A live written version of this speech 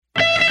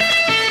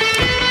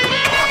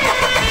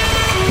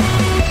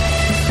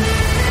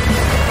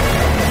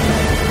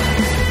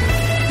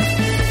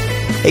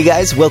Hey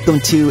guys, welcome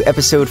to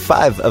episode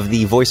 5 of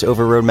the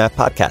VoiceOver Roadmap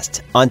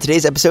podcast. On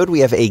today's episode, we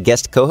have a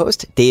guest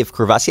co-host, Dave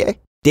Courvoisier.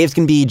 Dave's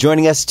going to be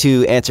joining us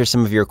to answer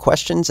some of your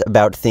questions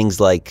about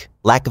things like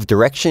lack of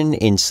direction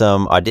in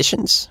some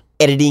auditions,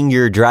 editing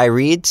your dry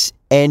reads,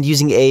 and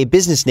using a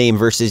business name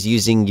versus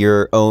using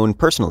your own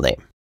personal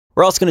name.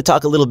 We're also going to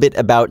talk a little bit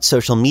about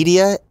social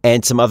media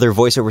and some other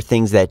voiceover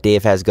things that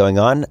Dave has going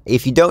on.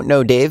 If you don't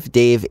know Dave,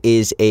 Dave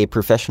is a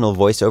professional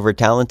voiceover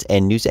talent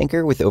and news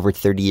anchor with over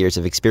 30 years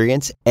of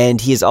experience.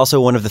 And he is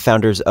also one of the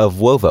founders of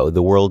WoVo,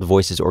 the World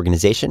Voices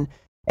Organization.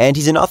 And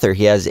he's an author.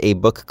 He has a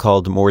book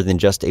called More Than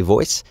Just a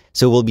Voice.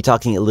 So we'll be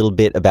talking a little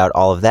bit about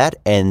all of that.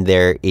 And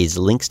there is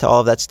links to all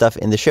of that stuff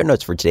in the show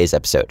notes for today's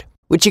episode,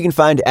 which you can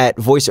find at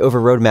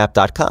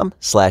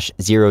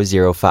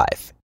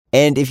voiceoverroadmap.com/005.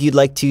 And if you'd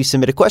like to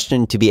submit a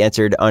question to be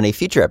answered on a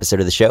future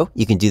episode of the show,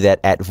 you can do that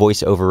at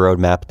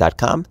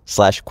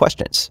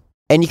voiceoverroadmap.com/questions.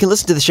 And you can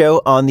listen to the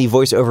show on the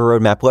VoiceOver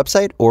Roadmap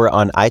website or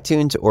on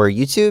iTunes or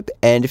YouTube.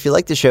 And if you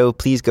like the show,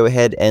 please go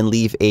ahead and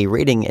leave a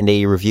rating and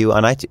a review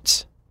on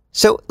iTunes.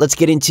 So let's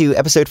get into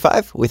episode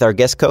 5 with our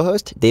guest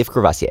co-host, Dave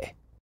Courvoisier.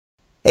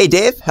 Hey,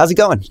 Dave, how's it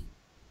going?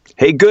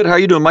 Hey, good. How are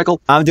you doing,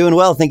 Michael? I'm doing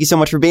well. Thank you so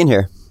much for being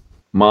here.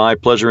 My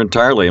pleasure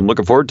entirely. I'm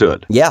looking forward to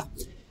it. Yeah.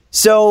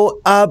 So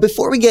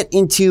before we get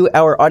into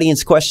our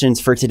audience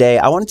questions for today,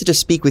 I wanted to just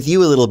speak with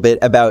you a little bit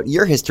about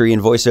your history in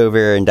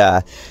voiceover and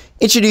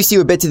introduce you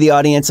a bit to the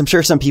audience. I'm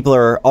sure some people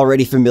are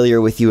already familiar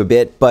with you a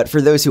bit, but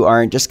for those who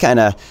aren't, just kind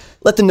of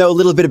let them know a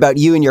little bit about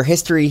you and your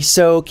history.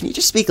 So can you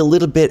just speak a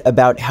little bit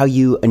about how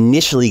you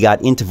initially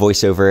got into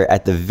voiceover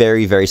at the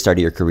very, very start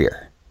of your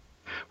career?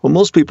 Well,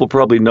 most people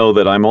probably know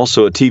that I'm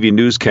also a TV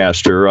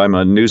newscaster. I'm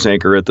a news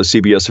anchor at the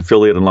CBS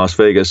affiliate in Las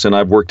Vegas, and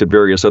I've worked at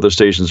various other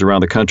stations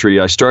around the country.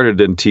 I started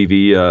in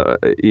TV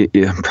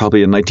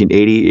probably in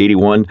 1980,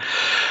 81,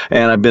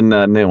 and I've been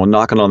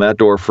knocking on that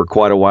door for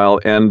quite a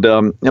while. And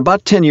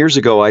about 10 years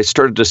ago, I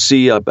started to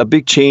see a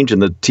big change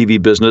in the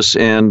TV business,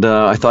 and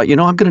I thought, I'm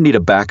going to need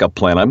a backup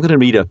plan. I'm going to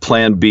need a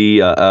plan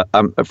B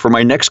for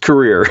my next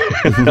career.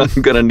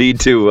 I'm going to need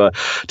to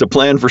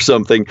plan for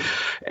something.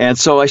 And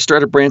so I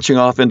started branching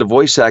off into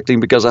voice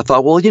acting because I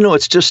thought, well,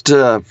 it's just,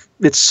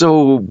 it's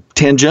so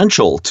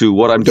tangential to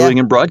what I'm doing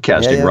in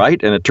broadcasting, right?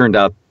 And it turned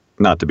out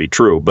not to be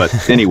true.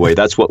 But anyway,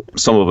 that's what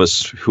some of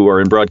us who are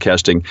in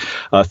broadcasting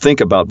think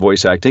about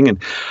voice acting. And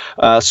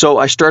so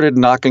I started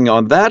knocking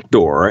on that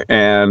door,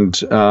 and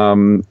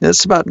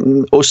it's about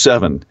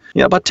 2007,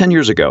 about 10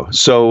 years ago.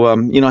 So,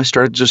 I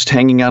started just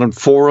hanging out in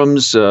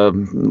forums,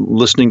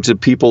 listening to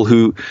people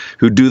who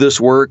do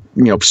this work,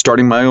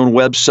 starting my own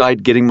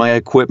website, getting my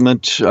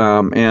equipment,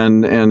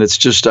 and it's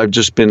just, I've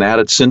just been at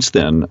it since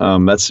then.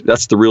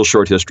 That's the real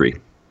short history.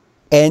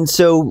 And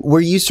so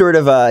were you sort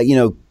of,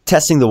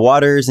 testing the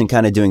waters and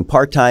kind of doing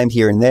part-time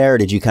here and there? Or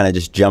did you kind of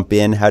just jump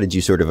in? How did you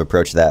sort of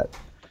approach that?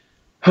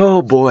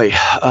 Oh, boy.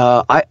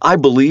 I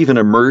believe in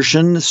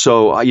immersion.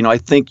 So, I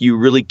think you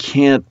really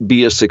can't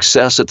be a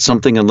success at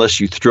something unless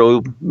you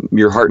throw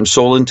your heart and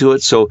soul into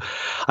it. So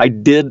I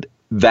did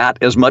that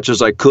as much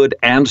as I could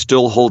and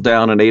still hold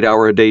down an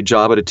 8-hour-a-day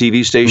job at a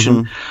TV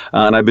station.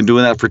 And I've been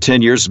doing that for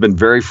 10 years. It's been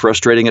very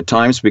frustrating at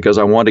times because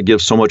I want to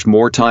give so much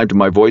more time to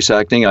my voice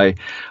acting.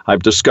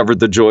 I've discovered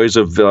the joys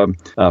of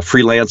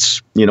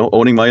freelance,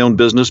 owning my own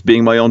business,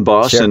 being my own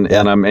boss, and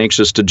I'm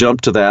anxious to jump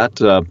to that.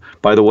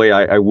 By the way,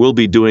 I will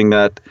be doing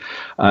that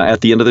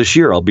at the end of this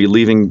year. I'll be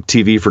leaving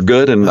TV for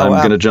good, and I'm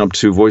going to jump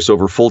to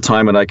voiceover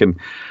full-time, and I can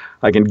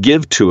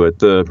give to it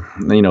the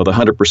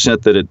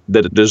 100% that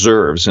it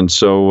deserves. And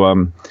so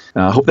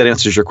I hope that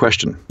answers your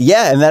question.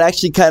 Yeah, and that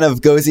actually kind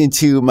of goes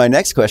into my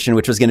next question,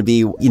 which was going to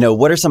be,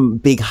 what are some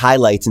big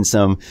highlights and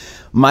some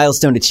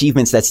milestone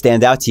achievements that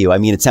stand out to you? I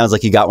mean, it sounds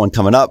like you got one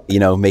coming up,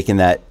 making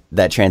that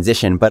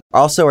transition. But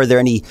also, are there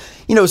any,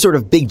 sort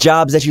of big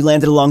jobs that you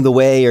landed along the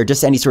way, or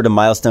just any sort of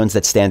milestones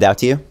that stand out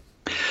to you?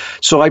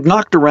 So I've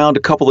knocked around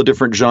a couple of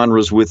different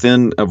genres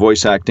within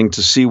voice acting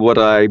to see what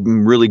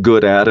I'm really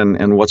good at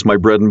and what's my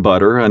bread and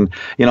butter. And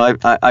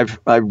I've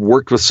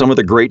worked with some of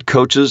the great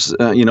coaches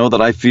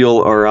that I feel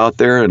are out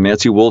there, and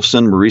Nancy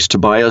Wolfson, Maurice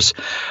Tobias.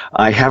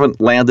 I haven't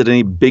landed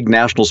any big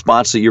national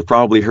spots that you've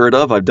probably heard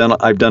of. I've done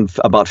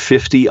about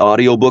 50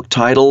 audiobook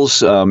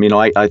titles.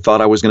 I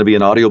thought I was going to be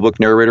an audiobook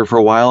narrator for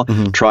a while.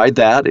 Tried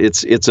that.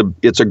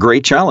 It's a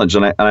great challenge,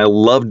 and I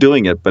love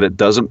doing it, but it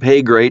doesn't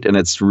pay great, and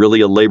it's really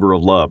a labor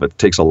of love. It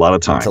takes a lot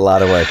of time. It's a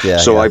lot of work, yeah.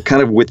 So I've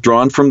kind of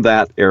withdrawn from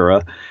that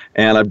era,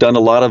 and I've done a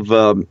lot of,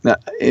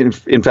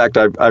 in fact,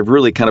 I've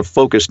really kind of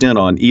focused in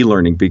on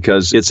e-learning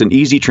because it's an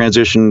easy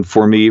transition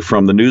for me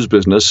from the news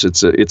business.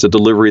 It's a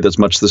delivery that's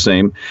much the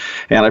same,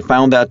 and I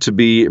found that to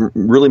be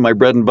really my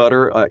bread and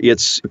butter.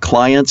 It's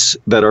clients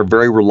that are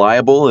very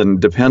reliable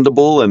and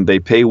dependable, and they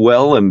pay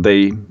well, and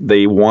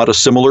they want a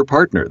similar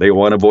partner. They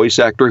want a voice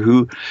actor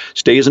who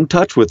stays in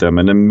touch with them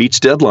and then meets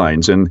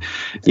deadlines. And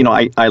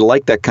I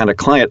like that kind of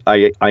client.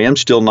 I am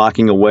still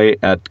knocking away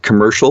at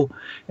commercial,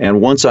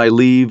 and once I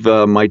leave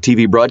my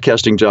TV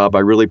broadcasting job, I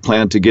really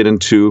plan to get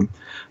into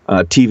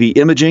TV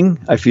imaging.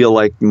 I feel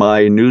like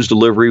my news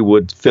delivery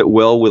would fit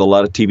well with a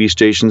lot of TV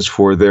stations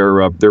for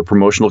their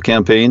promotional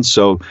campaigns.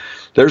 So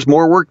there's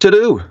more work to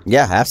do.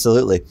 Yeah,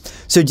 absolutely.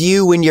 So do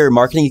you, when you're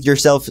marketing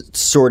yourself,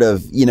 sort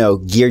of,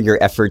 gear your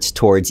efforts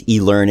towards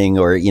e-learning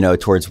or,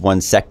 towards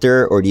one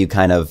sector, or do you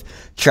kind of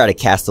try to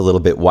cast a little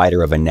bit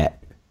wider of a net?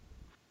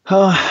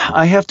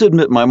 I have to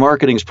admit, my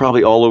marketing is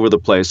probably all over the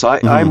place.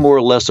 I more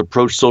or less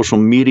approach social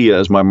media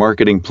as my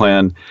marketing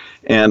plan,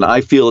 and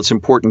I feel it's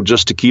important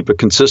just to keep a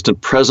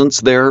consistent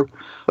presence there.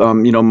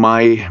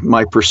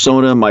 My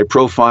persona, my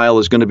profile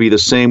is going to be the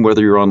same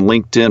whether you're on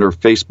LinkedIn or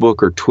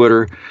Facebook or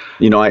Twitter.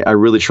 I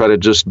really try to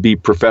just be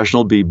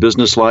professional, be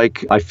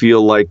businesslike. I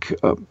feel like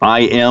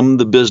I am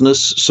the business,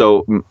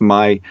 so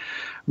my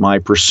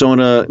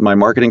persona, my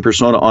marketing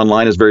persona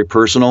online is very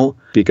personal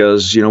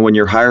because, when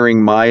you're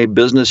hiring my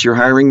business, you're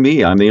hiring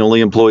me. I'm the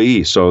only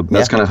employee. So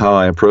that's kind of how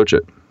I approach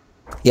it.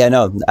 Yeah,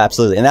 no,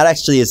 absolutely. And that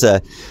actually is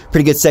a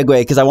pretty good segue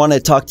because I want to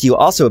talk to you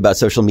also about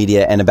social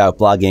media and about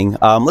blogging.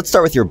 Let's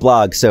start with your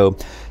blog. So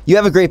you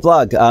have a great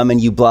blog and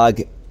you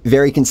blog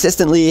very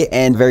consistently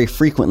and very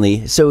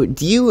frequently. So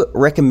do you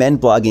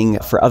recommend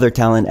blogging for other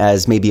talent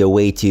as maybe a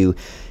way to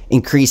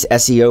increase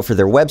SEO for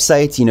their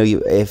websites?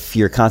 If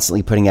you're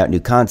constantly putting out new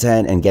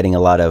content and getting a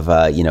lot of,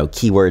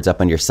 keywords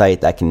up on your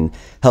site, that can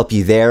help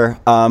you there,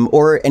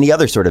 or any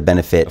other sort of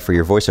benefit for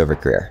your voiceover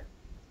career?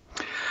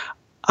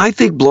 I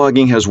think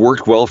blogging has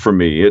worked well for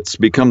me. It's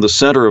become the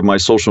center of my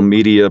social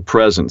media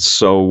presence.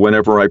 So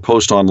whenever I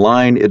post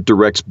online, it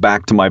directs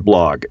back to my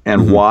blog.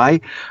 And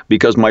why?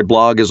 Because my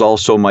blog is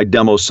also my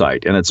demo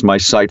site, and it's my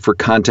site for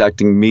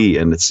contacting me,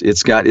 and it's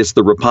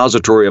the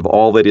repository of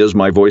all that is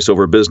my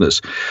voiceover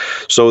business.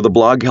 So the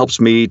blog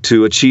helps me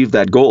to achieve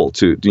that goal,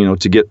 to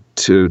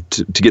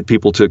get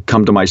people to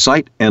come to my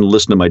site and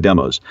listen to my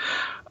demos.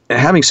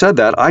 Having said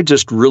that, I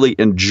just really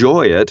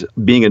enjoy it,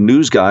 being a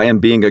news guy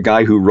and being a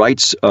guy who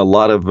writes a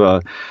lot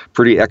of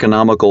pretty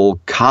economical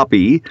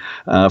copy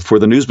for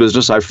the news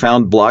business. I've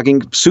found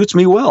blogging suits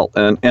me well,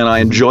 and I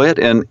enjoy it.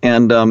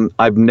 And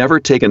I've never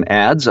taken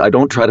ads. I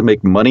don't try to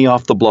make money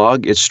off the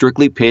blog. It's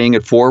strictly paying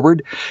it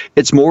forward.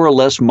 It's more or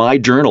less my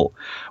journal.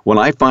 When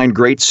I find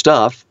great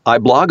stuff, I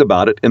blog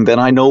about it, and then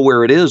I know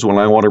where it is when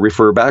I want to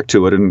refer back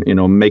to it and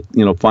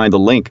find the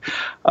link.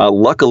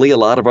 Luckily, a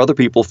lot of other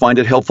people find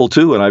it helpful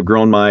too, and I've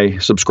grown my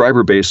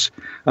subscriber base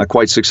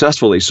quite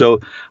successfully.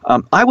 So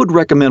I would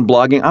recommend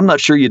blogging. I'm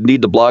not sure you'd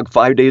need to blog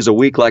 5 days a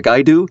week like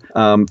I do.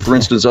 For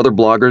instance, other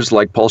bloggers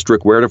like Paul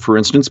Strickwerda, for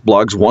instance,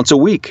 blogs once a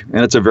week,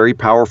 and it's a very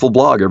powerful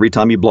blog. Every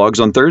time he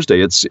blogs on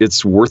Thursday,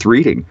 it's worth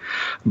reading.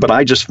 But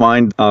I just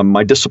find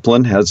my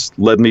discipline has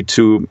led me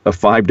to a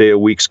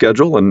 5-day-a-week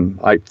schedule, and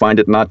I find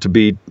it not to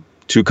be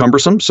too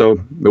cumbersome, so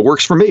it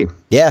works for me.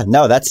 Yeah,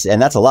 no, that's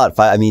a lot.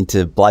 I mean,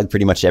 to blog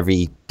pretty much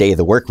every day of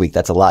the work week,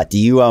 that's a lot. Do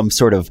you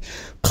sort of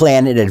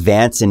plan in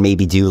advance and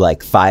maybe do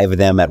like 5 of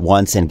them at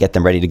once and get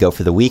them ready to go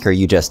for the week, or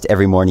you just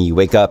every morning you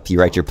wake up, you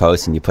write your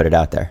post, and you put it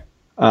out there?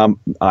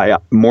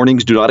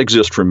 Mornings do not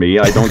exist for me.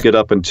 I don't get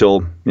up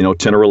until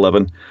 10 or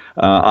 11.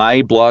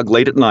 I blog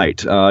late at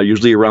night,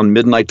 usually around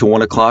midnight to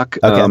 1 o'clock,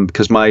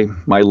 because my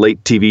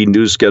late TV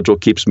news schedule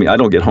keeps me. I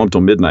don't get home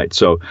till midnight,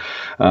 so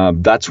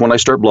that's when I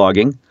start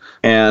blogging.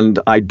 And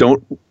I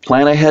don't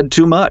plan ahead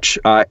too much.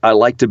 I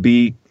like to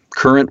be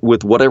current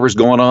with whatever's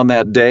going on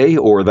that day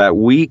or that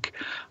week.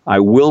 I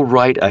will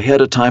write ahead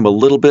of time a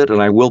little bit,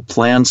 and I will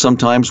plan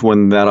sometimes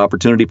when that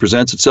opportunity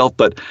presents itself.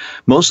 But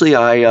mostly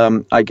I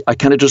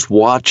kind of just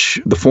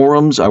watch the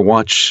forums. I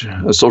watch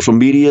social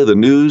media, the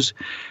news,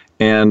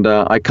 and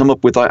I come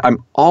up with,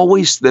 I'm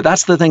always,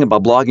 that's the thing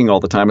about blogging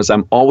all the time, is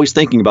I'm always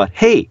thinking about,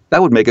 hey,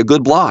 that would make a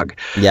good blog.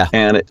 Yeah.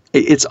 And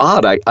it's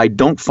odd. I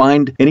don't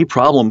find any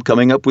problem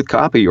coming up with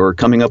copy or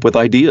coming up with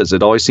ideas.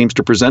 It always seems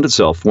to present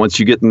itself. Once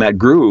you get in that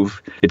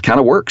groove, it kind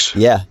of works.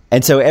 Yeah.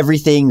 And so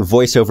everything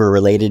voiceover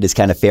related is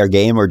kind of fair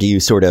game, or do you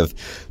sort of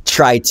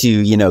try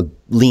to,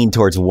 lean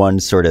towards one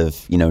sort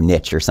of,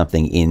 niche or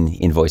something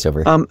in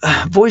voiceover?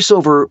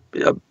 Voiceover,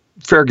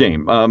 fair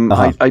game.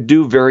 I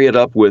do vary it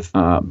up with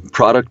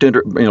product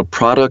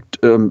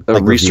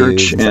like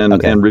research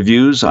and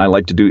reviews. I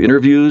like to do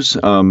interviews.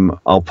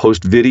 I'll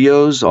post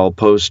videos. I'll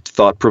post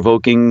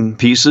thought-provoking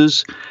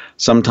pieces.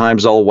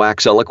 Sometimes I'll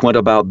wax eloquent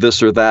about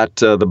this or that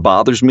that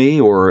bothers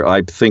me or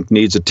I think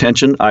needs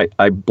attention.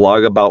 I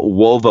blog about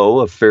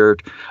WoVo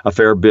a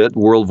fair bit,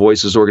 World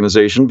Voices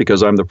Organization,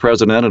 because I'm the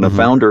president and a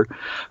founder.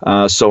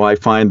 So I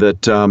find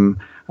that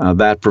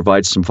that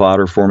provides some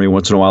fodder for me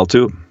once in a while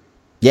too.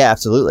 Yeah,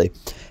 absolutely.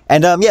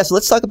 And so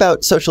let's talk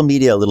about social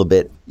media a little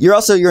bit. You're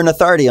an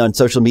authority on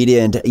social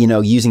media and,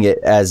 using it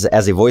as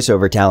a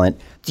voiceover talent.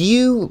 Do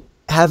you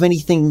have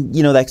anything,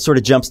 that sort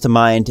of jumps to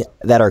mind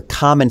that are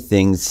common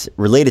things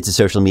related to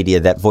social media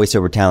that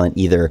voiceover talent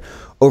either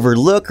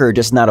overlook or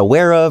just not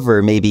aware of,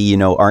 or maybe,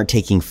 aren't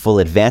taking full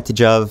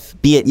advantage of,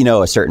 be it,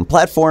 a certain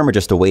platform or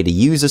just a way to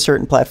use a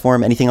certain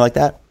platform, anything like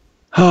that?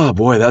 Oh,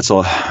 boy,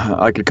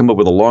 I could come up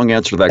with a long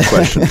answer to that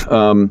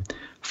question.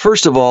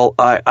 First of all,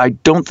 I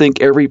don't think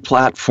every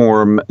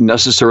platform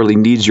necessarily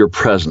needs your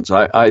presence.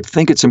 I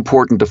think it's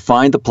important to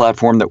find the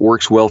platform that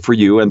works well for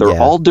you, and they're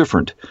all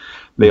different.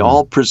 They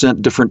all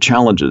present different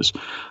challenges.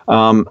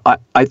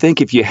 I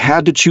think if you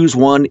had to choose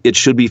one, it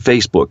should be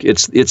Facebook.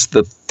 It's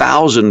the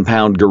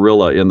 1,000-pound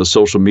gorilla in the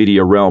social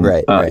media realm.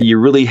 Right. You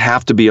really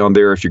have to be on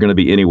there if you're going to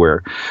be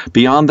anywhere.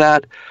 Beyond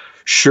that,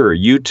 sure,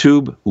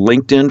 YouTube,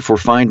 LinkedIn for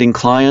finding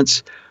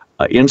clients,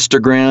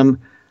 Instagram.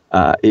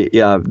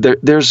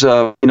 There's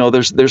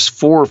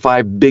 4 or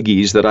 5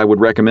 biggies that I would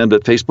recommend,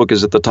 but Facebook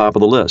is at the top of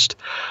the list.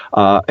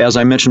 As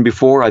I mentioned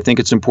before, I think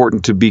it's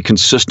important to be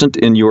consistent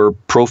in your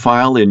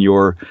profile, in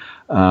your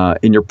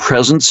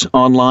presence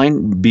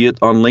online, be it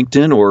on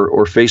LinkedIn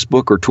or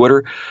Facebook or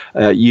Twitter.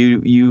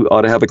 You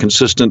ought to have a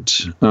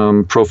consistent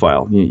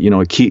profile.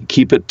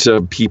 Keep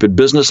it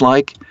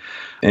businesslike,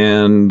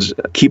 and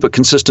keep a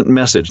consistent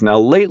message. Now,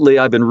 lately,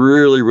 I've been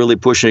really, really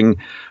pushing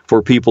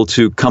for people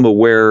to come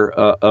aware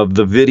of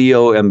the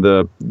video and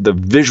the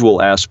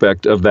visual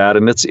aspect of that.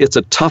 And it's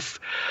a tough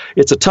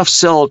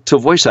sell to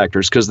voice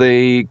actors because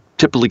they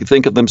typically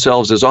think of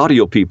themselves as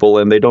audio people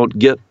and they don't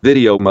get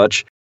video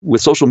much. With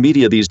social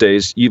media these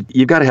days,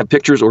 you've got to have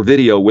pictures or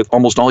video with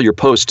almost all your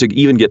posts to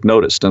even get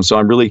noticed. And so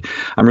I'm really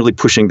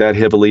pushing that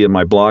heavily in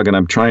my blog, and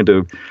I'm trying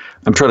to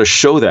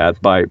show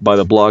that by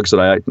the blogs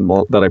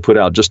that I put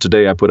out. Just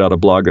today, I put out a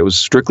blog that was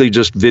strictly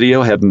just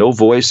video, had no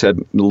voice, had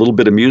a little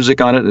bit of music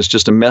on it. It's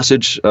just a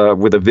message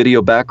with a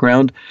video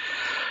background.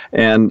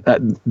 And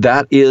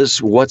that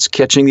is what's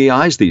catching the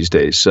eyes these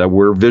days.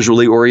 We're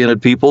visually oriented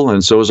people,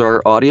 and so is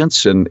our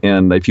audience. And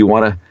if you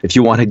want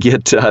to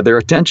get their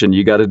attention,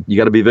 you got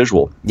to be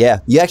visual. Yeah,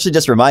 you actually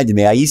just reminded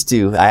me. I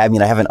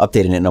haven't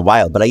updated it in a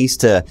while, but I used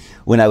to,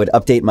 when I would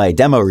update my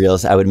demo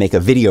reels, I would make a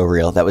video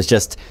reel that was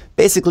just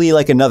basically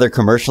like another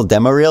commercial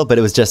demo reel, but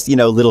it was just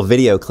little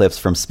video clips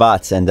from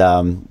spots. And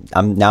I'm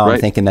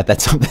thinking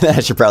that's something that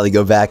I should probably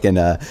go back and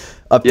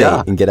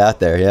update and get out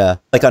there. Yeah.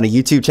 Like on a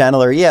YouTube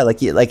channel, or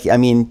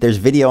there's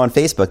video on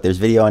Facebook, there's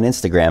video on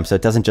Instagram. So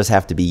it doesn't just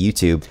have to be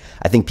YouTube.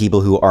 I think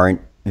people who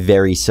aren't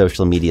very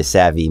social media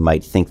savvy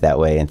might think that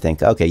way and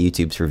think, okay,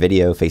 YouTube's for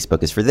video,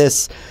 Facebook is for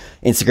this,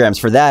 Instagram's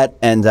for that.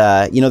 And,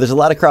 there's a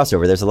lot of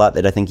crossover. There's a lot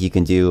that I think you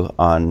can do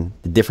on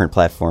the different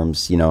platforms,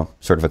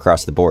 sort of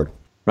across the board.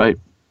 Right.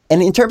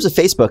 And in terms of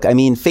Facebook,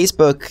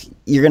 Facebook,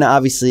 you're going to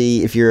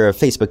obviously, if you're a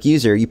Facebook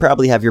user, you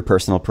probably have your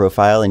personal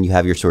profile and you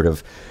have your sort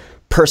of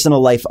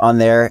personal life on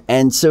there.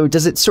 And so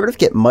does it sort of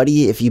get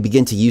muddy if you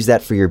begin to use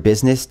that for your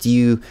business? Do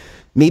you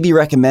maybe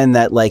recommend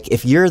that, like,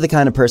 if you're the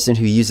kind of person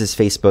who uses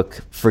Facebook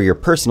for your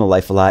personal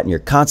life a lot and you're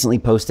constantly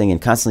posting and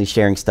constantly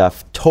sharing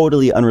stuff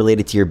totally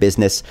unrelated to your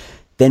business,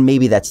 then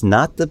maybe that's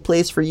not the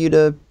place for you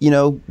to,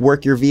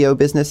 work your VO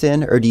business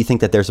in? Or do you think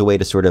that there's a way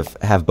to sort of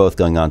have both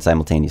going on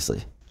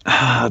simultaneously?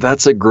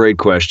 That's a great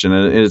question,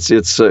 and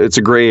it's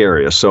a gray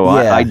area. So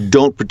I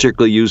don't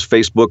particularly use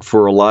Facebook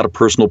for a lot of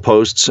personal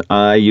posts.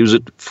 I use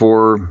it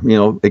for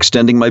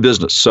extending my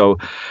business. So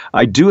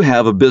I do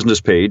have a business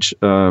page,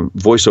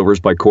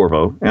 Voiceovers by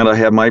Corvo, and I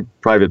have my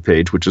private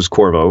page, which is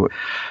Corvo.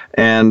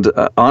 And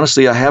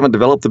honestly, I haven't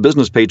developed the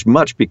business page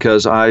much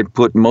because I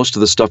put most of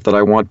the stuff that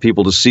I want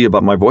people to see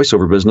about my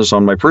voiceover business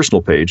on my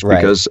personal page. Right.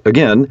 Because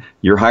again,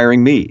 you're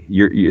hiring me.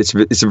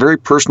 It's a very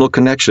personal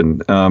connection,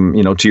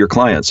 to your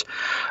clients.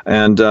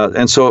 And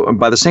so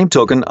by the same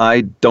token,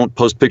 I don't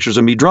post pictures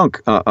of me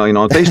drunk,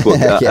 on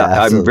Facebook.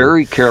 I'm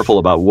very careful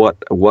about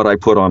what I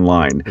put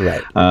online.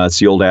 Right. It's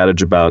the old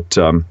adage about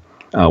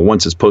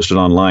once it's posted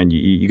online,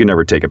 you can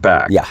never take it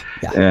back.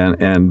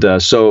 Yeah.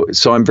 So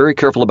I'm very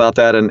careful about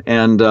that,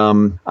 and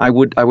I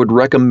would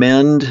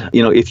recommend,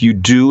 if you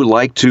do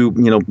like to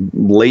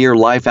lay your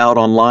life out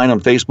online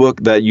on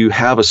Facebook, that you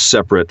have a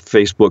separate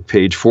Facebook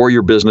page for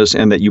your business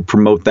and that you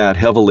promote that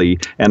heavily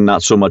and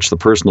not so much the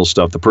personal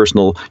stuff. The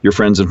personal, your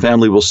friends and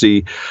family will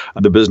see.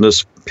 The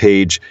business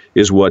page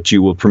is what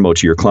you will promote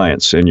to your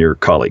clients and your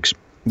colleagues.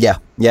 Yeah.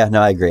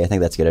 No, I agree. I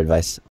think that's good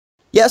advice.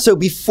 Yeah, so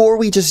before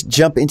we just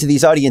jump into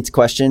these audience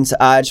questions,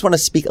 I just want to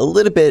speak a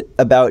little bit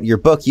about your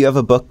book. You have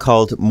a book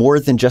called More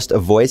Than Just a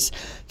Voice.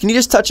 Can you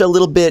just touch a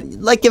little bit,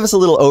 give us a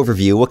little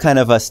overview? What kind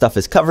of stuff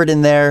is covered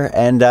in there?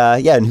 And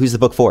and who's the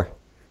book for?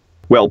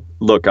 Well,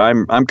 look,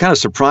 I'm kind of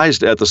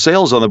surprised at the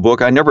sales on the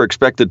book. I never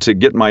expected to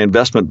get my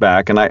investment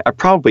back, and I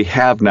probably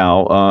have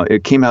now.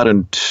 It came out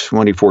in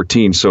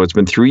 2014, so it's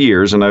been 3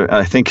 years, and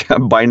I think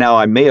by now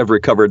I may have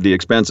recovered the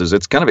expenses.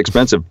 It's kind of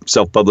expensive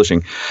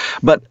self-publishing.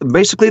 But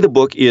basically the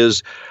book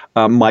is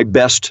my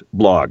best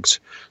blogs.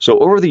 So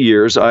over the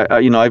years,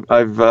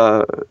 I've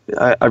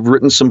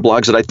written some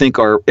blogs that I think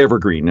are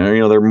evergreen.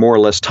 They're more or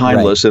less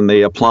timeless, right, and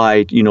they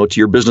apply, to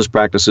your business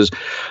practices,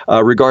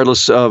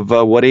 regardless of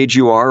what age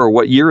you are or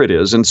what year it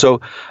is. And so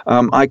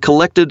I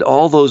collected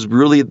all those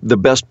really the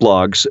best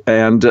blogs,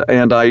 and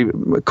I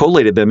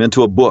collated them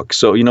into a book.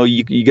 So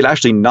you could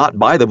actually not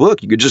buy the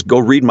book. You could just go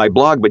read my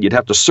blog, but you'd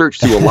have to search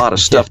through a lot of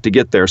stuff to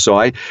get there.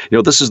 So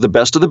this is the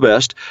best of the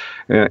best,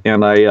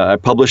 and I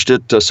published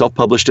it,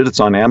 self-published it it. It's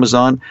on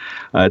Amazon.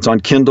 It's on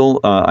Kindle.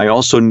 I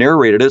also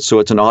narrated it, so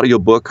it's an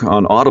audiobook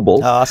on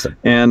Audible. Oh, awesome.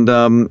 And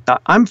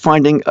I'm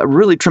finding a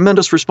really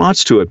tremendous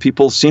response to it.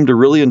 People seem to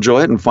really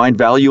enjoy it and find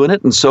value in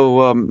it. And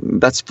so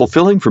that's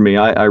fulfilling for me.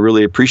 I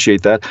really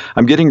appreciate that.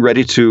 I'm getting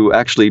ready to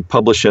actually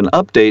publish an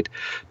update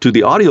to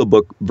the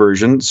audiobook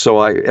version.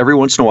 So every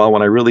once in a while,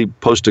 when I really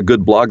post a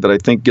good blog that I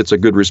think gets a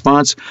good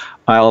response,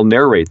 I'll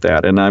narrate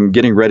that. And I'm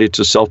getting ready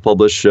to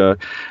self-publish,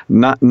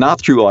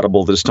 not through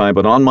Audible this time,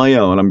 but on my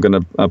own. I'm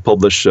going to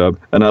publish an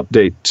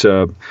update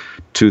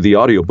to the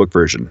audiobook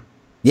version.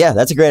 Yeah,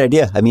 that's a great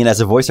idea. I mean, as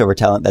a voiceover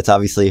talent, that's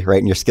obviously right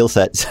in your skill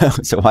set.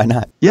 So why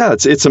not? Yeah,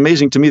 it's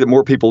amazing to me that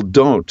more people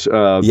don't.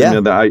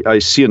 I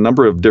see a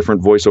number of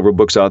different voiceover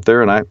books out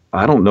there, and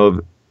I don't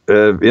know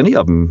any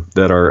of them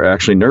that are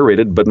actually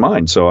narrated but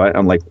mine. So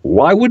I'm like,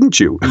 why wouldn't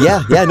you?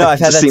 Yeah, no, I've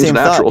had that same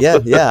natural.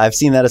 thought. Yeah, I've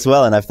seen that as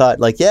well. And I've thought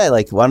why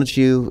don't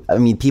you, I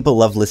mean, people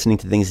love listening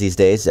to things these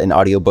days. An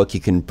audiobook, you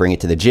can bring it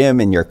to the gym,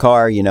 in your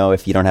car,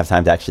 if you don't have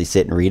time to actually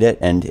sit and read it.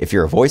 And if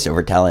you're a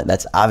voiceover talent,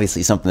 that's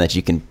obviously something that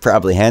you can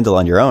probably handle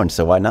on your own.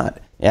 So why not?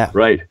 Yeah.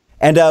 Right.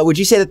 And would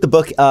you say that the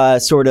book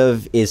sort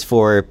of is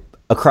for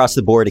across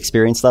the board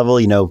experience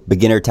level,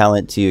 beginner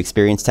talent to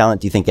experienced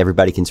talent? Do you think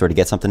everybody can sort of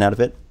get something out of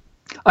it?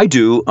 I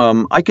do.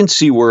 I can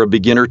see where a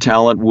beginner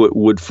talent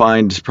would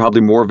find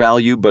probably more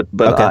value, but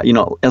Okay.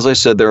 As I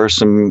said, there are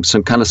some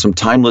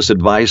timeless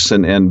advice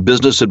and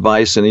business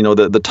advice, and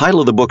the title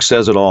of the book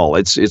says it all.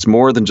 It's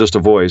more than just a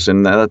voice,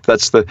 and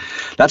that's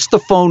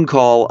the phone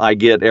call I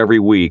get every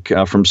week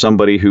from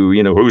somebody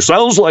who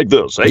sounds like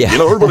this. Hey, Yeah.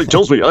 everybody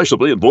tells me I should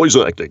be in voice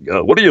acting.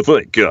 What do you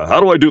think?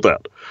 How do I do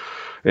that?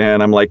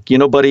 And I'm like,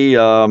 buddy,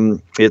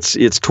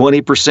 it's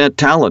 20%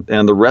 talent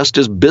and the rest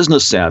is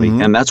business savvy.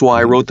 Mm-hmm. And that's why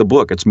I wrote the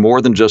book. It's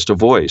more than just a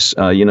voice.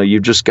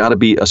 You've just got to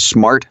be a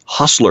smart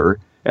hustler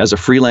as a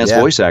freelance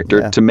voice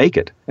actor to make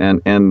it.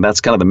 And that's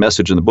kind of the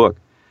message in the book.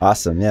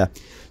 Awesome. Yeah.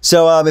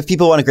 So if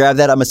people want to grab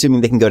that, I'm assuming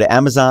they can go to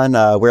Amazon.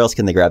 Where else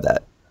can they grab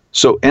that?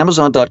 So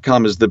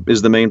Amazon.com is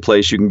the main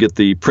place. You can get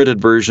the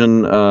printed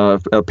version,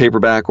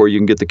 paperback, or you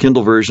can get the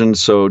Kindle version.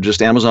 So just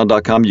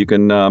Amazon.com. You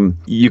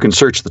can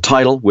search the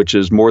title, which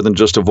is More Than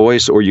Just a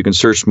Voice, or you can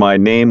search my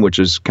name, which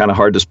is kind of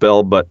hard to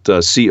spell, but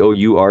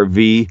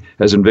Courv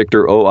as in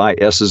Victor,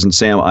 OIS as in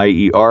Sam,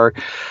 IER.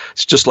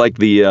 It's just like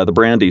the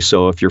brandy.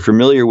 So if you're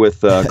familiar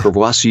with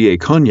Courvoisier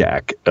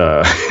cognac,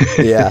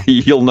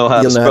 you'll know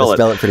how to spell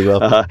it pretty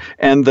well.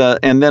 And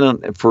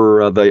then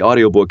for the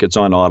audiobook, it's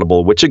on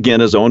Audible, which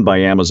again is owned by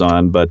Amazon.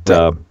 But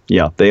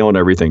they own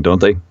everything, don't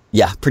they?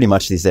 Yeah, pretty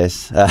much these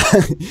days.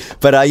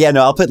 But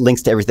I'll put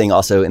links to everything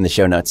also in the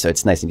show notes, so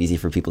it's nice and easy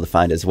for people to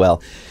find as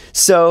well.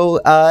 So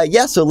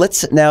so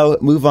let's now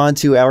move on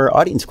to our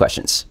audience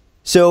questions.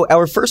 So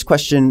our first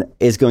question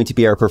is going to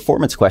be our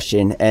performance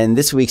question, and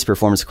this week's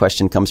performance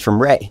question comes from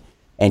Ray,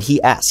 and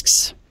he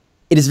asks,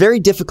 it is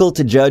very difficult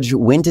to judge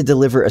when to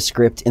deliver a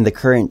script in the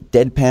current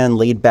deadpan,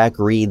 laid-back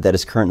read that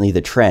is currently the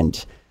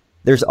trend.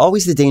 There's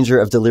always the danger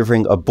of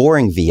delivering a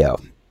boring VO.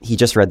 He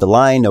just read the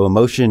line, no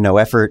emotion, no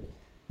effort.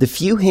 The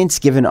few hints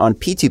given on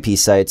P2P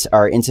sites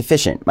are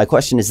insufficient. My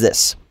question is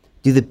this.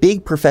 Do the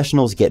big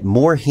professionals get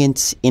more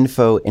hints,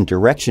 info, and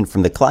direction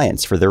from the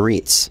clients for their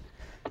reads?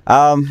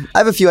 I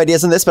have a few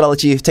ideas on this, but I'll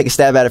let you take a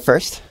stab at it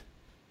first.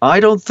 I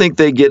don't think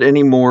they get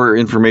any more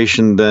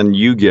information than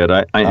you get.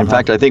 In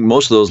fact, I think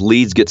most of those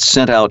leads get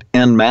sent out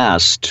en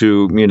masse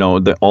to,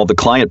 all the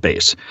client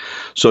base.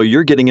 So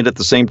you're getting it at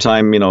the same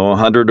time,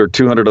 100 or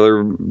 200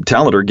 other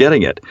talent are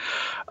getting it.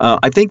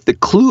 I think the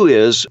clue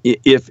is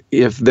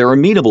if they're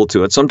amenable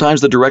to it,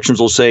 sometimes the directions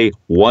will say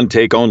one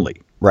take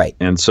only. Right.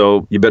 And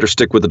so you better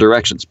stick with the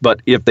directions.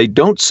 But if they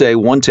don't say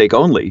one take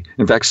only,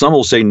 in fact, some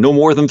will say no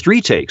more than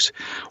 3 takes.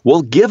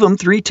 Well, give them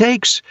 3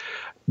 takes.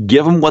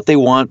 Give them what they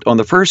want on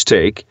the first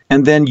take,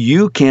 and then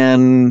you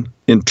can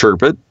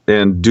interpret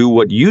and do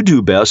what you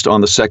do best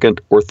on the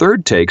second or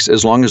third takes,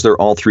 as long as they're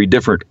all 3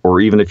 different. Or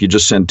even if you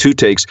just send 2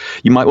 takes,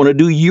 you might want to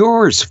do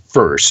yours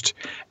first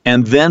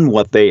and then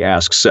what they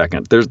ask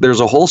second. There's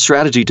a whole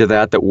strategy to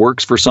that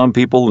works for some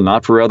people and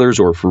not for others,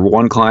 or for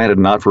one client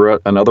and not for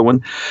another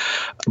one.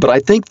 But I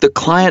think the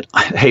client,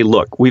 hey,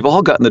 look, we've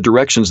all gotten the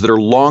directions that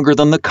are longer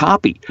than the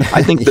copy.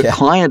 I think the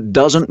client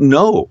doesn't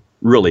know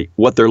really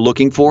what they're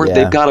looking for. Yeah.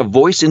 They've got a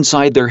voice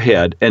inside their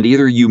head, and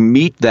either you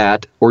meet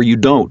that or you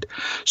don't.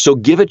 So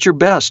give it your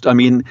best. I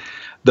mean,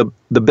 the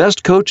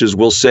best coaches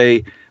will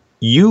say,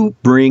 you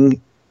bring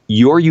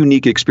your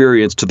unique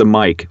experience to the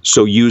mic,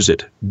 so use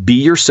it. Be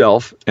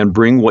yourself and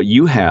bring what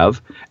you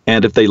have,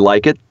 and if they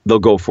like it, they'll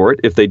go for it.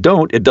 If they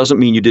don't, it doesn't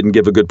mean you didn't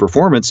give a good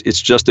performance.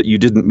 It's just that you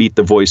didn't meet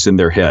the voice in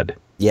their head.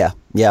 Yeah.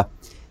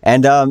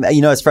 And,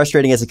 as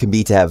frustrating as it can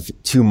be to have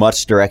too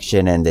much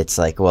direction, and it's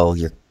like, well,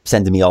 you're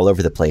sending me all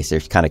over the place. They're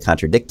kind of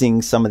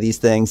contradicting some of these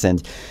things.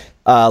 And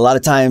a lot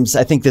of times,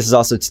 I think this is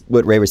also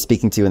what Ray was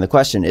speaking to in the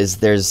question, is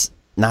there's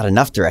not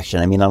enough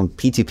direction. I mean, on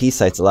P2P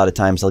sites, a lot of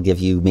times they'll give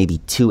you maybe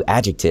 2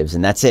 adjectives,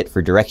 and that's it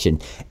for direction.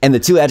 And the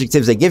 2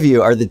 adjectives they give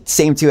you are the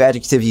same 2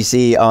 adjectives you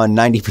see on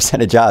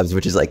 90% of jobs,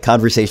 which is like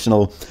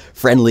conversational,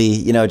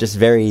 friendly, just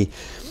very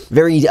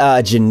very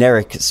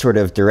generic sort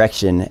of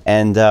direction.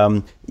 And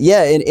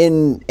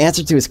in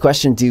answer to his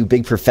question, do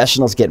big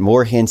professionals get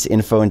more hints,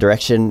 info, and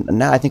direction?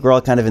 No, I think we're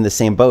all kind of in the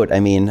same boat. I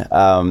mean,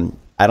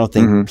 I don't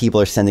think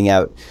people are sending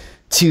out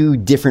two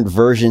different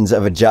versions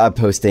of a job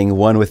posting,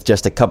 one with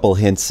just a couple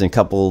hints and a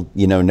couple,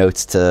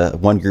 notes to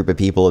one group of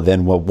people, and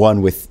then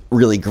one with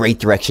really great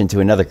direction to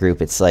another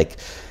group. It's like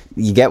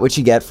you get what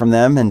you get from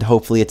them, and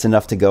hopefully it's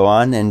enough to go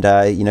on, and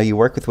you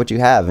work with what you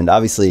have. And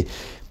obviously,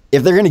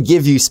 if they're going to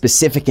give you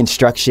specific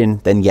instruction,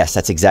 then yes,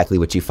 that's exactly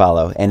what you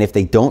follow. And if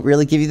they don't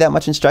really give you that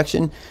much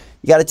instruction,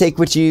 you got to take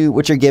what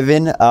you're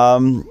given,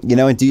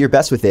 and do your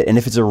best with it. And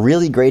if it's a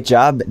really great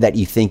job that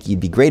you think you'd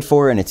be great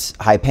for and it's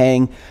high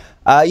paying,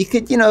 you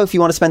could, if you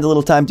want to spend a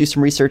little time, do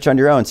some research on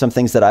your own. Some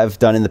things that I've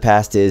done in the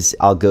past is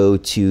I'll go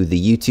to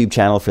the YouTube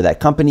channel for that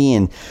company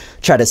and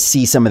try to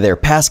see some of their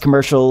past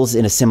commercials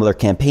in a similar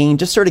campaign,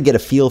 just sort of get a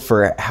feel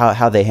for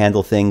how they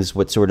handle things,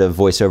 what sort of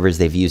voiceovers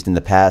they've used in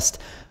the past,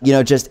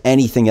 just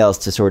anything else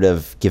to sort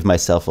of give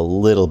myself a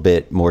little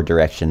bit more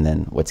direction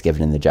than what's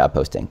given in the job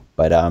posting.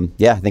 But I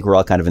think we're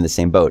all kind of in the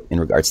same boat in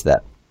regards to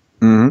that.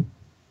 Mm-hmm.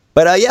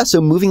 But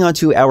so moving on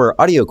to our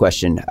audio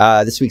question.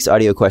 This week's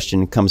audio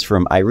question comes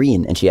from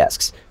Irene, and she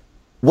asks,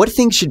 what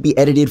things should be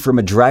edited from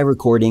a dry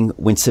recording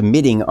when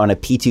submitting on a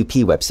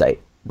P2P website?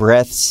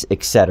 Breaths,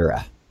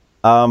 etc.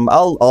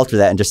 I'll alter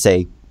that and just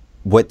say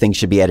what things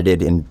should be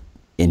edited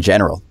in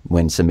general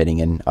when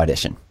submitting an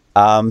audition.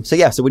 So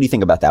what do you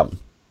think about that one?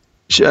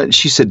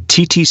 She said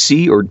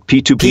TTC or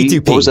P2P?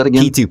 P2P. What was that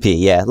again? P2P,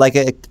 yeah, like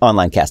an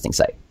online casting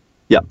site.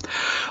 Yeah.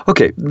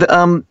 Okay.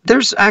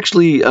 There's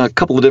actually a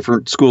couple of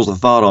different schools of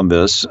thought on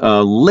this.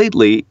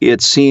 Lately,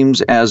 it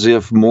seems as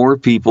if more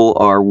people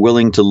are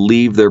willing to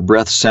leave their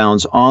breath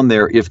sounds on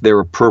there if they're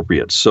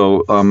appropriate.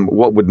 So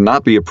what would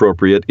not be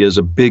appropriate is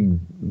a big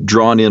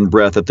drawn-in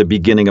breath at the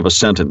beginning of a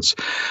sentence.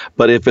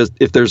 But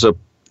if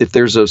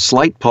there's a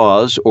slight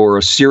pause or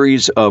a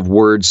series of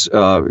words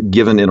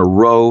given in a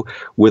row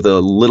with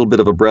a little bit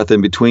of a breath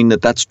in between,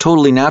 that's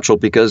totally natural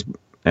because,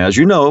 as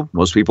you know,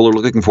 most people are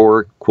looking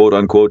for, quote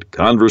unquote,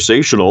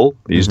 conversational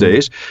these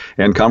days,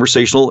 and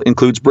conversational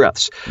includes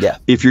breaths. Yeah.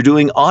 If you're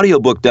doing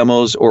audiobook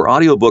demos or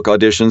audiobook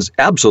auditions,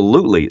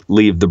 absolutely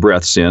leave the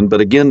breaths in.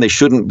 But again, they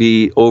shouldn't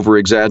be over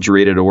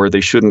exaggerated or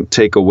they shouldn't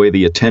take away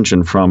the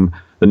attention from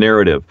the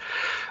narrative.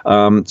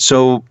 Other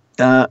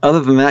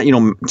than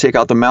that, take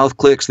out the mouth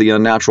clicks, the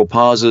unnatural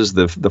pauses,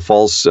 the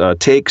false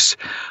takes.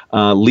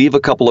 Leave a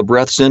couple of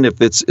breaths in,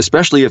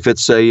 especially if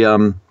it's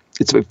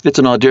if it's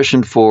an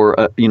audition for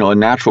a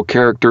natural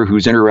character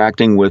who's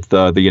interacting with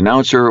the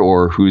announcer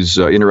or who's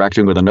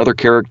interacting with another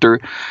character.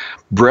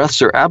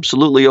 Breaths are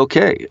absolutely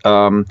okay.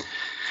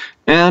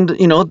 And,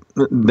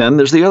 then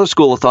there's the other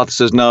school of thought that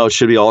says, no, it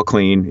should be all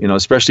clean,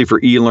 especially for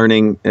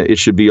e-learning, it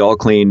should be all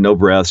clean, no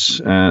breaths.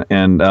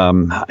 And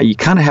you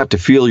kind of have to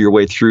feel your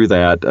way through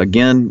that.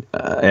 Again,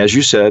 as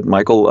you said,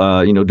 Michael,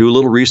 do a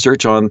little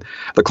research on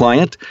the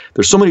client.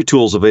 There's so many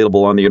tools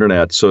available on the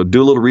internet. So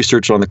do a little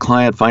research on the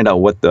client, find out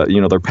what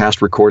their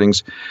past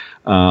recordings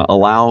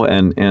allow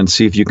and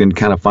see if you can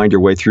kind of find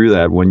your way through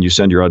that when you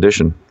send your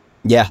audition.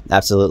 Yeah,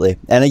 absolutely.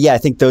 And I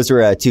think those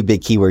were two big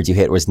keywords you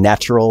hit was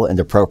natural and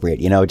appropriate,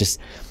 just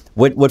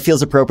what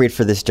feels appropriate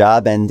for this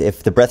job. And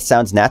if the breath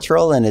sounds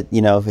natural and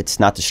it's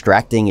not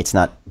distracting, it's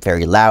not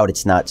very loud,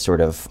 it's not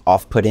sort of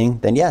off-putting,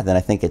 then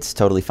I think it's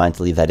totally fine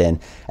to leave that in.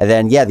 And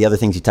then, the other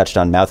things you touched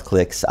on, mouth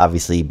clicks,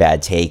 obviously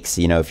bad takes,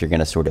 if you're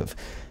going to sort of,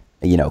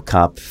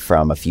 comp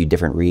from a few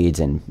different reads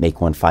and make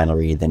one final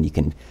read, then you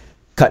can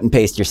cut and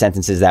paste your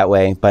sentences that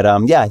way. But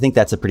I think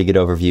that's a pretty good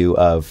overview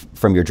of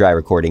from your dry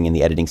recording in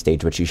the editing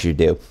stage, what you should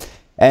do.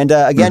 And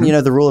again,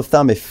 the rule of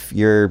thumb, if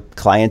your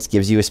client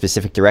gives you a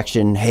specific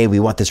direction, hey, we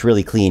want this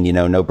really clean,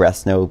 no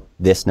breaths, no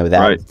this, no that,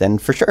 right, then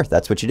for sure,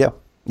 that's what you do.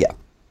 Yeah.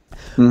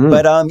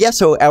 But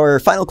so our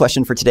final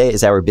question for today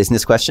is our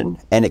business question,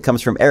 and it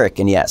comes from Eric,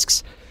 and he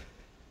asks,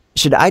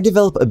 should I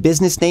develop a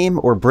business name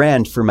or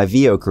brand for my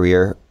VO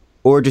career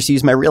or just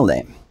use my real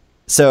name?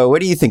 So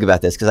what do you think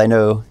about this? Because I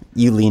know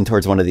you lean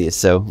towards one of these.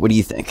 So what do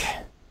you think?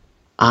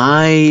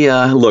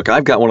 Look,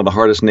 I've got one of the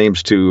hardest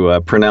names to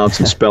pronounce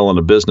and spell in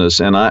a business,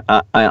 and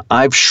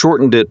I've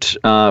shortened it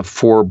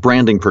for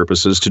branding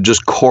purposes to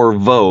just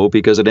Courvoisier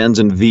because it ends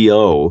in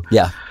VO.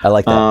 Yeah, I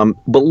like that.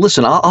 But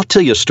listen, I'll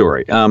tell you a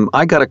story.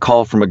 I got a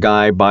call from a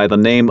guy by the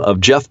name of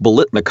Jeff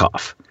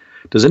Bolitnikoff.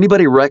 Does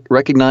anybody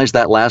recognize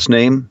that last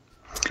name?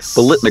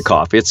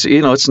 Bolitnikoff.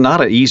 It's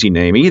not an easy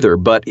name either,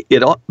 but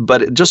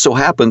it just so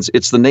happens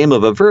it's the name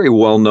of a very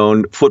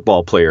well-known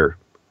football player,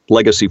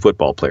 legacy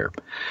football player.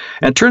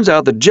 And it turns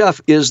out that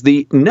Jeff is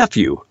the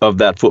nephew of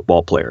that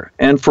football player.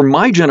 And for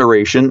my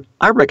generation,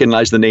 I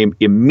recognized the name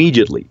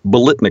immediately,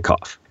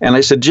 Bolitnikoff. And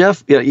I said,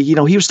 Jeff, he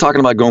was talking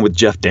about going with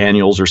Jeff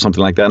Daniels or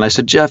something like that. And I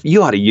said, Jeff,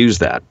 you ought to use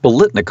that.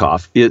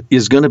 Bolitnikoff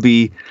is going to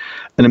be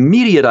an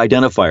immediate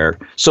identifier.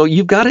 So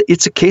you've got it.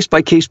 It's a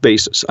case-by-case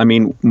basis. I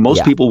mean,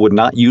 most people would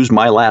not use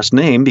my last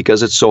name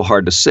because it's so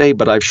hard to say,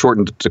 but I've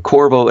shortened it to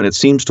Courvoisier, and it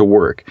seems to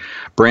work.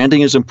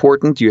 Branding is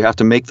important. You have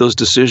to make those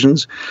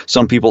decisions.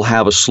 Some people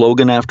have a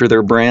slogan after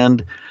their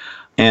brand.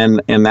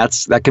 and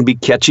that can be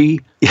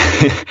catchy.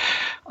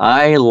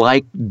 I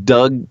like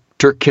Doug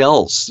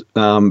Turkel's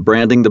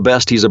branding the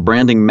best. He's a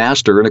branding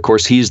master, and of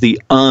course, he's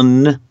the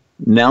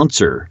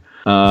announcer.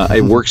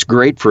 It works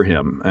great for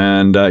him,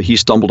 and he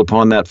stumbled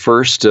upon that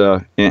first,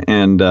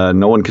 and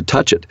no one could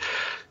touch it.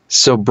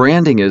 So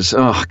branding is,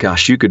 oh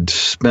gosh, you could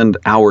spend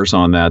hours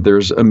on that.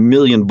 There's a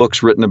million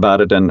books written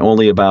about it and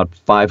only about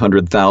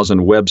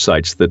 500,000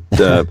 websites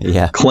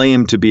that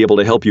claim to be able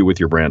to help you with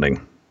your branding.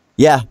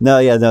 Yeah,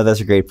 no, those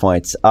are great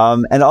points.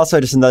 And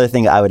also just another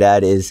thing I would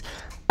add is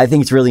I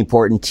think it's really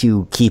important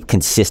to keep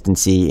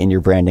consistency in your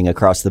branding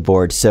across the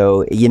board.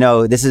 So,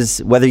 this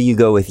is whether you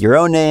go with your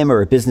own name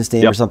or a business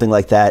name or something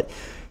like that.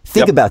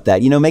 Think about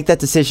that, make that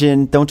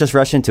decision. Don't just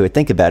rush into it.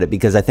 Think about it,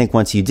 because I think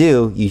once you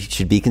do, you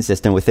should be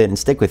consistent with it and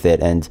stick with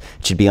it. And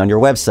it should be on your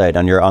website,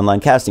 on your online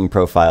casting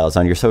profiles,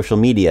 on your social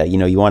media.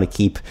 You want to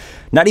keep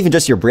not even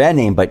just your brand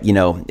name, but,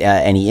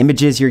 any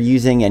images you're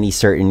using, any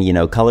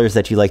certain, colors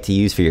that you like to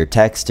use for your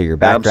text or your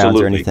backgrounds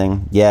or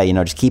anything. Yeah,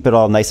 just keep it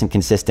all nice and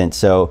consistent.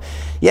 So,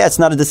 yeah, it's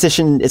not a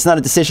decision. It's not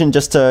a decision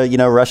just to,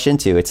 rush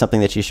into. It's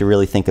something that you should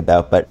really think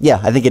about. But yeah,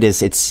 I think it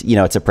is. It's,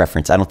 it's a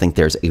preference. I don't think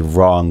there's a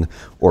wrong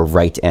or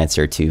right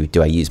answer to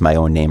do I use my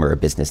own name or a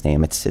business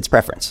name. It's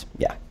preference.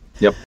 Yeah.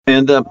 Yep.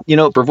 And,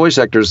 for voice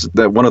actors,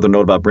 that one other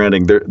note about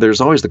branding,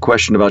 there's always the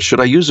question about, should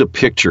I use a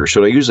picture?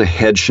 Should I use a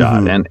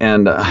headshot?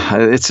 And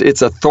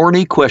it's a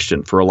thorny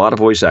question for a lot of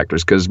voice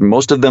actors, because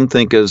most of them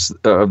think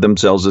of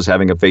themselves as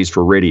having a face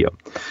for radio.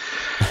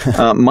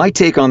 My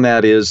take on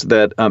that is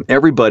that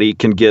everybody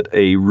can get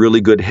a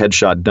really good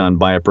headshot done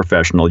by a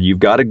professional. You've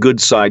got a good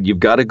side. You've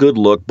got a good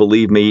look.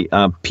 Believe me,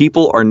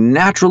 people are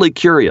naturally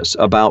curious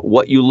about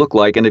what you look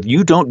like. And if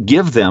you don't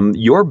give them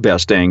your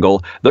best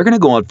angle, they're going to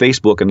go on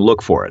Facebook and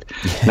look for it.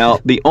 Now,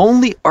 the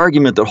only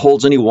argument that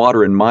holds any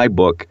water in my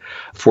book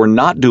for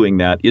not doing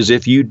that is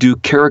if you do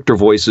character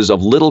voices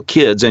of little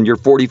kids and you're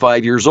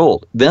 45 years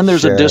old. Then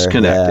there's a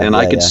disconnect.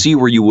 I could see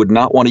where you would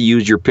not want to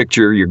use your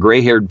picture, your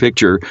gray-haired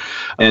picture,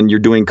 and you're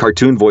doing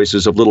cartoon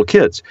voices of little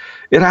kids.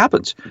 It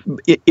happens.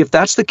 If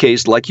that's the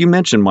case, like you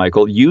mentioned,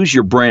 Michael, use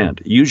your brand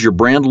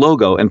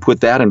logo and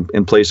put that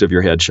in place of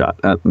your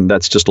headshot.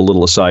 That's just a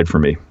little aside for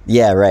me.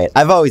 Yeah, right.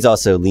 I've always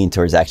also leaned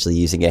towards actually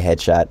using a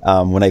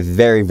headshot. When I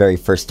very, very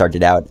first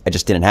started out, I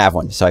just didn't have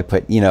one. So I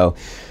put,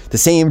 the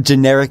same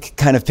generic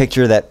kind of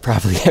picture that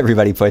probably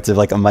everybody puts of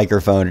like a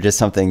microphone or just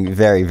something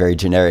very, very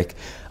generic.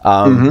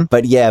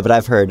 But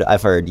I've heard,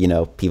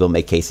 people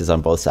make cases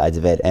on both sides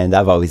of it. And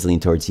I've always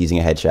leaned towards using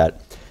a headshot.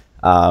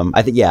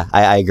 I think,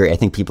 I agree. I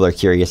think people are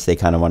curious. They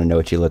kind of want to know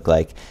what you look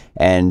like.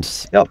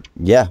 And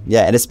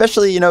and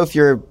especially, if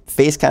your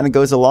face kind of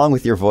goes along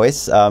with your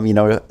voice,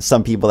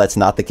 some people that's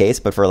not the case,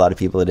 but for a lot of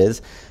people it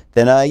is.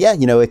 Then,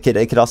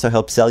 it could also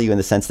help sell you in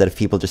the sense that if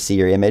people just see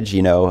your image,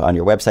 on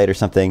your website or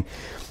something,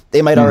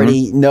 they might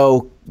already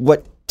know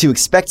what to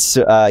expect, so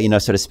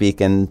to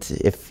speak. And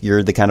if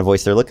you're the kind of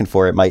voice they're looking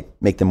for, it might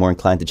make them more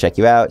inclined to check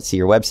you out, see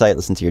your website,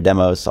 listen to your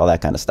demos, all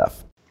that kind of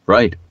stuff.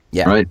 Right.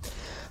 Yeah. Right.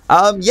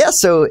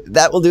 So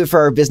that will do it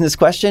for our business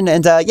question.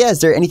 And is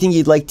there anything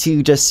you'd like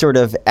to just sort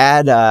of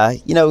add,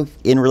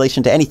 in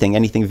relation to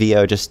anything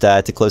VO, just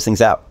to close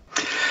things out?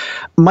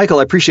 Michael,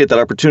 I appreciate that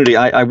opportunity.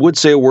 I would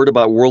say a word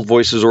about World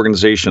Voices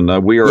Organization.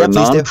 We are a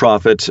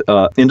nonprofit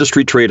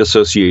industry trade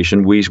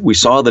association. We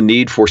saw the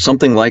need for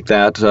something like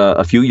that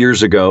a few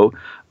years ago.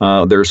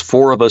 There's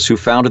 4 of us who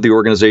founded the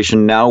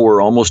organization. Now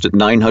we're almost at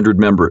 900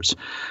 members.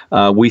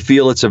 We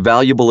feel it's a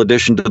valuable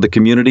addition to the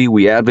community.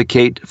 We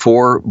advocate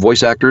for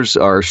voice actors.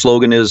 Our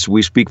slogan is,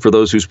 we speak for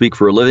those who speak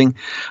for a living.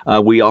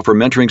 We offer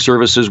mentoring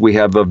services. We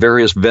have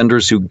various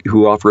vendors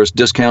who offer us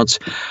discounts.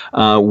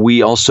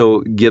 We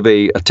also give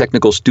a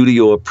technical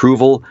studio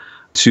approval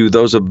to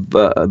those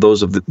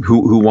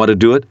who want to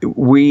do it.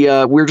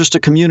 We're just a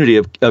community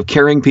of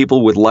caring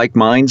people with like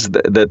minds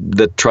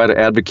that try to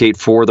advocate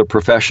for the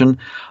profession,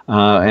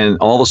 and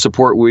all the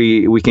support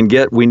we can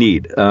get, we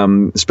need,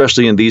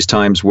 especially in these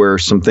times where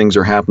some things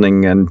are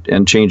happening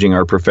and changing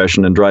our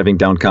profession and driving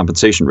down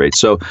compensation rates.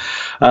 So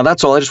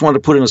that's all. I just wanted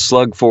to put in a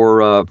slug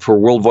for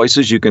World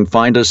Voices. You can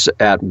find us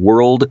at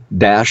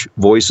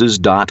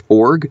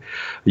world-voices.org.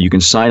 You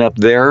can sign up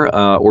there,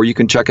 or you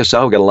can check us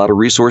out. We've got a lot of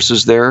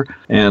resources there,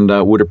 and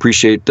would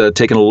appreciate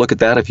taking a look at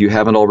that if you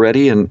haven't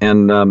already. And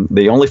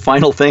the only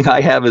final thing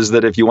I have is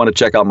that if you want to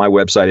check out my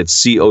website,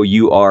 it's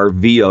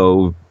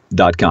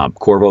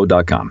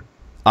Courvo.com.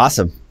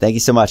 Awesome. Thank you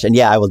so much. And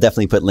I will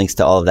definitely put links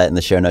to all of that in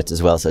the show notes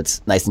as well. So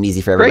it's nice and easy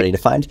for everybody to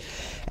find.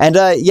 And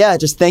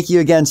just thank you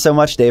again so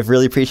much, Dave.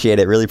 Really appreciate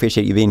it. Really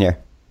appreciate you being here.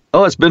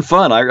 Oh, it's been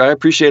fun. I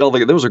appreciate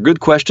those are good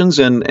questions,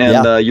 and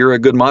you're a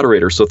good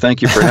moderator. So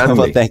thank you for having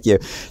me. Thank you.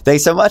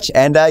 Thanks so much.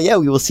 And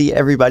we will see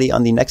everybody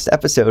on the next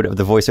episode of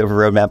the VoiceOver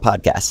Roadmap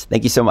podcast.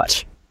 Thank you so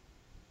much.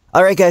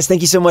 All right, guys.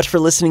 Thank you so much for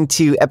listening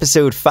to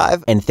episode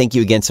 5. And thank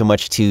you again so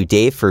much to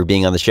Dave for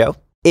being on the show.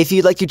 If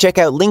you'd like to check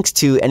out links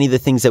to any of the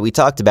things that we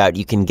talked about,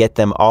 you can get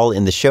them all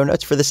in the show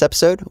notes for this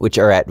episode, which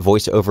are at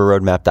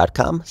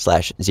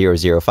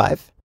voiceoverroadmap.com/005.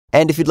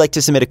 And if you'd like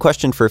to submit a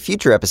question for a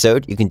future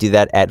episode, you can do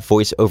that at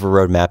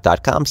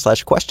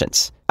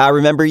voiceoverroadmap.com/questions.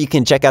 Remember, you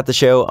can check out the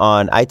show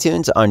on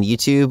iTunes, on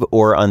YouTube,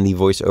 or on the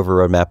Voice Over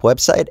Roadmap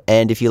website.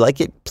 And if you like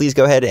it, please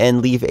go ahead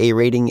and leave a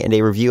rating and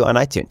a review on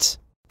iTunes.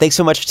 Thanks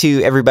so much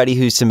to everybody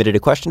who submitted a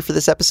question for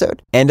this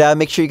episode. And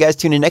make sure you guys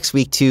tune in next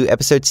week to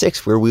episode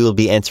 6, where we will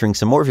be answering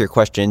some more of your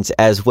questions,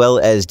 as well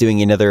as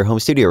doing another home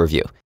studio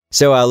review.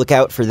 So look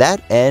out for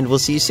that, and we'll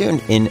see you soon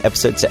in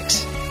episode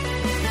 6.